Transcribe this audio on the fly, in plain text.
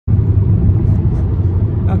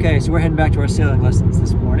Okay, so we're heading back to our sailing lessons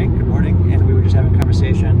this morning. Good morning. And we were just having a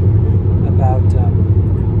conversation about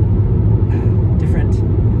different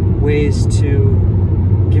ways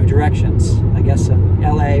to give directions. I guess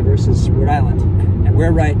LA versus Rhode Island. And we're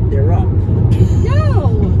right, they're wrong. No!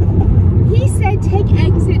 He said take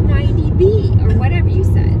exit 90B, or whatever you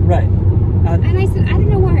said. Right. And I said, I don't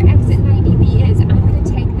know where exit 90B is. I'm going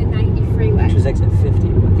to take the 90 freeway. Which is exit 50.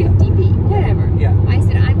 50B, whatever. Yeah. I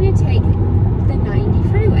said, I'm going to take the 90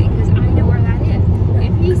 freeway because I know where that is.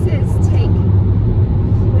 If he says take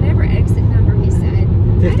whatever exit number he said,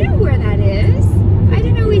 50. I know where that is. I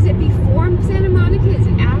don't know, is it before Santa Monica? Is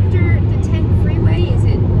it after the 10 freeway? Is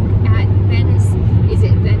it at Venice? Is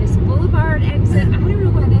it Venice Boulevard exit? I don't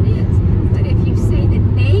know where that is. But if you say the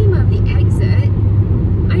name of the exit,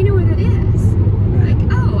 I know where that is. Like,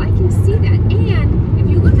 oh, I can see that. And if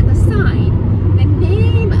you look at the sign, the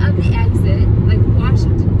name of the exit, like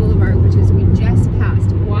Washington Boulevard, which is we just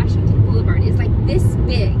passed, Washington Boulevard, is like this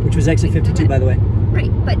big. Which was exit 52, by the way.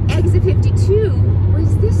 Right, but exit 52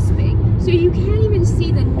 was this big. So you can't even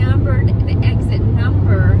see the exit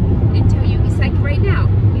number until you, it's like right now,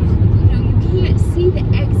 you can't see the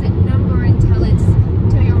exit number until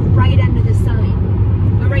you're right under the sign.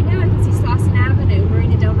 But right now I can see Slauson Avenue,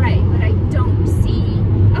 Marina Del Rey, but I don't see,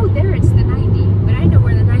 oh there it's the 90, but I know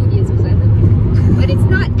where the 90 is because I live here. But it's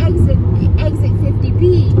not exit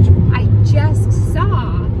 50B, I just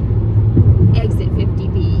saw exit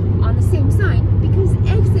 50B on the same sign because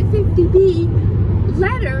exit 50B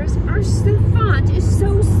letters are, the font is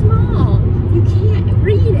so small. You can't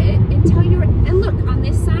read it until you're, and look, on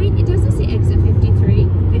this sign, it doesn't say exit 53,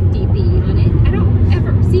 50B on it. I don't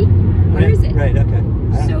ever, see? Where is it? Right, okay.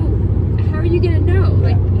 So, how are you going to know? Yeah,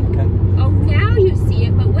 like, okay. Oh, now you see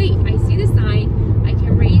it, but wait, I see the sign. I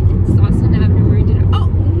can read Slauson Avenue, Marina. Oh,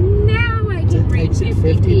 now I can read Exit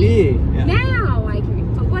 50B. Yeah. Now I can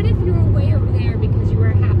read. But what if you were way over there because you were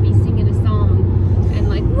happy singing a song and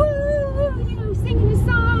like, woo, singing a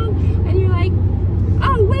song, and you're like,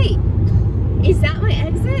 oh wait, is that my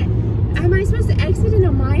exit? Am I supposed to exit in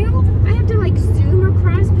a mile? I have to like zoom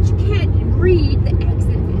across, but you can't read the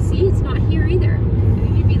exit. See, it's not here either.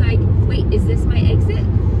 And you'd be like, wait, is this my exit?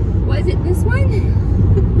 Was it this one?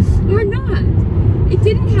 Or not? It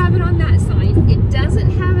didn't have it on that sign. It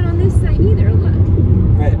doesn't have it on this sign either, look.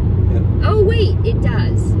 Right, yeah. Oh wait, it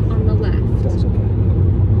does on the left. It does, okay.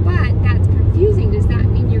 But that's confusing. Does that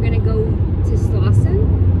mean you're going to go to Slauson?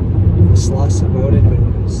 Slauson, what is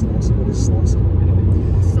Slauson? What is Slauson? Anyway.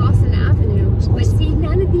 Slauson Avenue. Slauson. But see,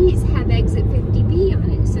 none of these have exit 50B on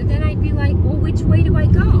it. So then I'd be like, well, which way do I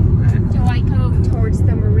go? Right. Do I go towards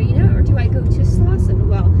the marina or do I go to Slauson?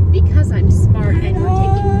 Well, because I'm smart and we're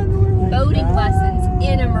taking boating lessons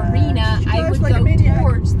in a marina, I would go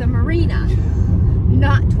towards the marina,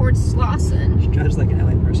 not towards Slauson. She drives like an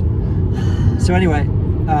LA person. So anyway,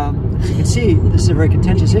 as you can see, this is a very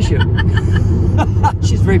contentious issue.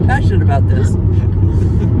 She's very passionate about this.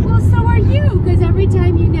 Well, so are you, because every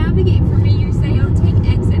time you navigate for me, you say, oh, take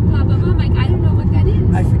exit, blah, blah, blah. I'm like, I don't know what that is.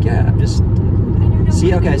 I forget. I'm just... I don't know.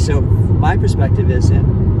 See, okay, so my perspective is in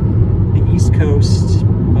the East Coast,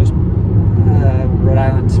 most Rhode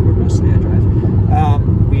Island, where mostly I drive.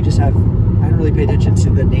 We just have... I don't really pay attention to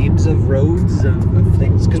the names of roads, of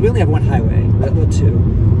things, because we only have one highway, well, two.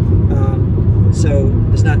 So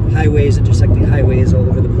there's not highways intersecting highways all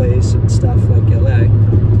over the place and stuff like LA.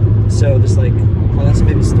 So there's like, well, that's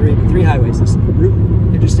maybe it's three highways. There's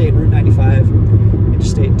Interstate Route 95,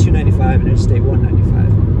 Interstate 295, and Interstate 195.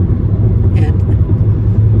 And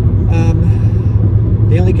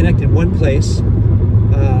they only connect in one place,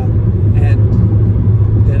 and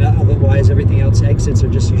then otherwise everything else exits are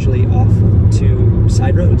just usually off to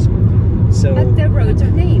side roads. So, but the roads are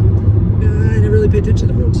named. I never really pay attention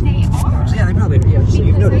to the roads. They are. Yeah, they probably, yeah, so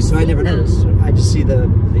you've noticed, so I never noticed. I just see the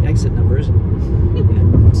exit numbers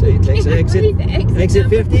and say exit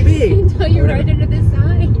 50B. Until you're right under the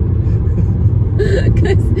sign.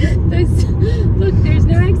 Because look, there's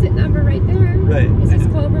no exit number right there. Right. This is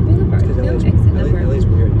Culver Boulevard. No exit number. LA's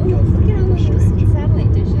weird. Oh, look at all those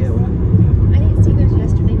satellite dishes. Yeah, well, I didn't see those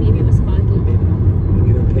yesterday. Maybe it was foggy. Maybe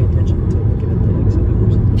you don't pay attention to looking at the exit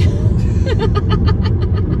numbers.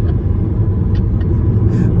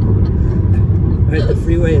 Right, the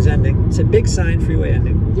freeway is ending. It's a big sign, freeway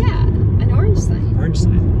ending. Yeah, an orange sign. Orange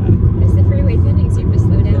sign. Because the freeway's ending, so you have to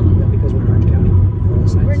slow down. Yeah, because we're in Orange County.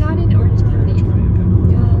 We're not in Orange County. Okay.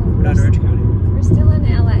 No. We're not in Orange County. We're still in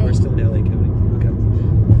LA. We're still in LA County. Okay.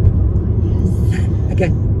 Yes.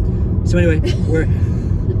 Okay. So anyway, we're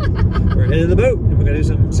headed to the boat, and we're gonna do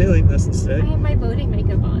some sailing lessons today. I have my boating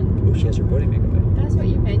makeup on. Oh, she has her boating makeup on. That's what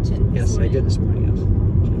you mentioned. Yes, I did this morning. Yes,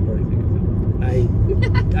 she had boating makeup on.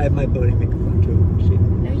 I have my boating makeup on too. See?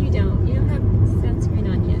 No, you don't. You don't have sunscreen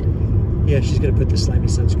on yet. Yeah, she's gonna put the slimy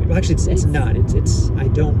sunscreen. Well, actually, it's not. It's. I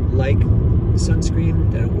don't like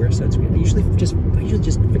sunscreen. I don't wear sunscreen. I usually just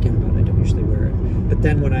forget about it. I don't usually wear it. But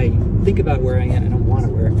then when I think about wearing it, I don't want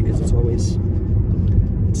to wear it because it's always,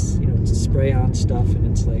 it's a spray-on stuff, and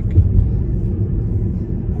it's like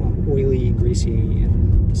oily, greasy,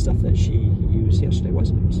 and the stuff that she used yesterday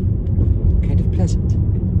wasn't. It was kind of pleasant.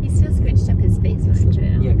 He still scratched up his face when I put it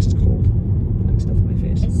on. Yeah, because it's cold. Like stuff on my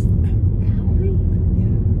face. It's cowering?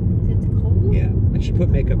 Yeah. Is it cold? Yeah. Like she put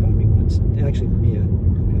makeup on me once. Actually, Mia,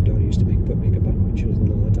 my daughter, used to put makeup on me when she was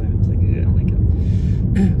little all the time. I was like, I don't like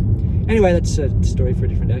it. Anyway, that's a story for a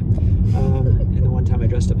different day. And the one time I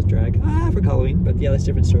dressed up as drag for Halloween, but yeah, that's a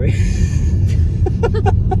different story.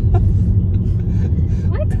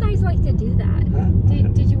 Why do guys like to do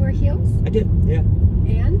that? Did you wear heels? I did, yeah.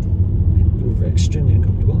 And? They were extremely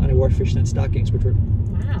uncomfortable, and I wore fishnet stockings, which were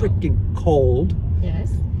freaking cold.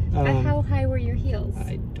 Yes. How high were your heels?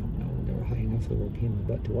 I don't know. They were high enough that they were a pain in the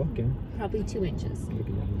butt to walk in. Probably 2 inches.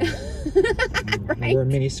 Maybe. Right? I wore a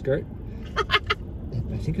mini skirt.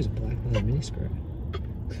 I think it was a black leather mini skirt.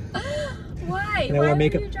 Why? And I wore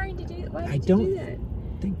makeup. Were you trying to do that? Why did I you don't do that?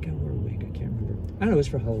 think I wore a wig. I can't remember. I don't know. It was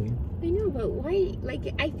for Halloween. I know, but why?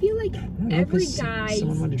 Like, I feel like know, every 'cause guy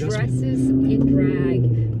someone wanted to dress me. dresses in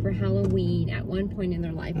drag for Halloween at one point in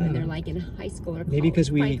their life when they're like in high school or college. Maybe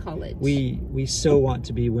because we so want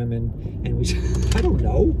to be women, and we. I don't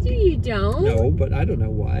know. You don't? No, but I don't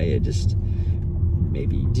know why. It just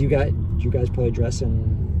maybe. Do you guys probably dress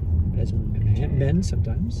as men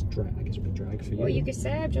sometimes? Drag, I guess it would be drag for you. Well, you could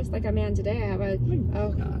say I'm just like a man today. I have a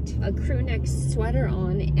crew neck sweater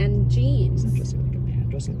on and jeans. I'm dressing like a man.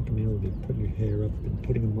 Dressing like a man would be putting your hair up and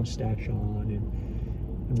putting a mustache on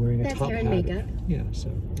and wearing a top hat. That's hair and makeup. Yeah, so.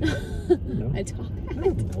 No. A top hat. I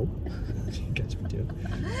don't know. You guys would do.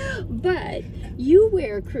 But you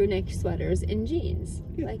wear crew neck sweaters and jeans.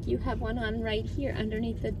 Yeah. Like you have one on right here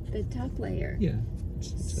underneath the top layer. Yeah.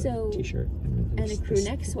 It's So, a t-shirt. And a crew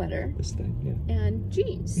neck sweater. This thing, yeah. And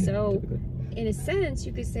jeans. Yeah, So, typically. in a sense,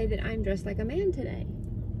 you could say that I'm dressed like a man today.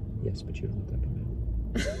 Yes, but you don't look like a man.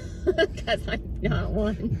 Because I'm not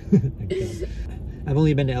one. I've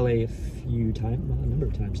only been to LA a few times, well, a number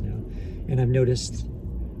of times now, and I've noticed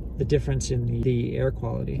the difference in the air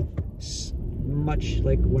quality. Much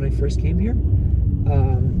like when I first came here,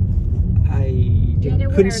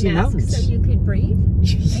 I couldn't see mountains. So you could breathe.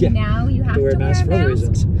 Yeah, and now you have to wear a mask for other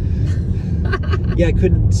reasons. Yeah, I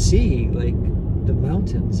couldn't see like the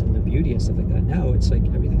mountains and the beauty and stuff like that. Now it's like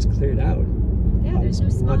everything's cleared out. Yeah, there's no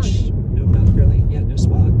smog. Not really. Yeah, no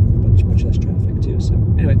smog. Much less traffic too. So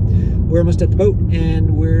anyway, we're almost at the boat,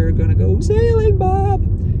 and we're gonna go sailing, Bob.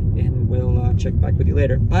 And we'll check back with you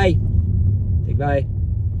later. Bye. Say bye.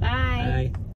 Bye.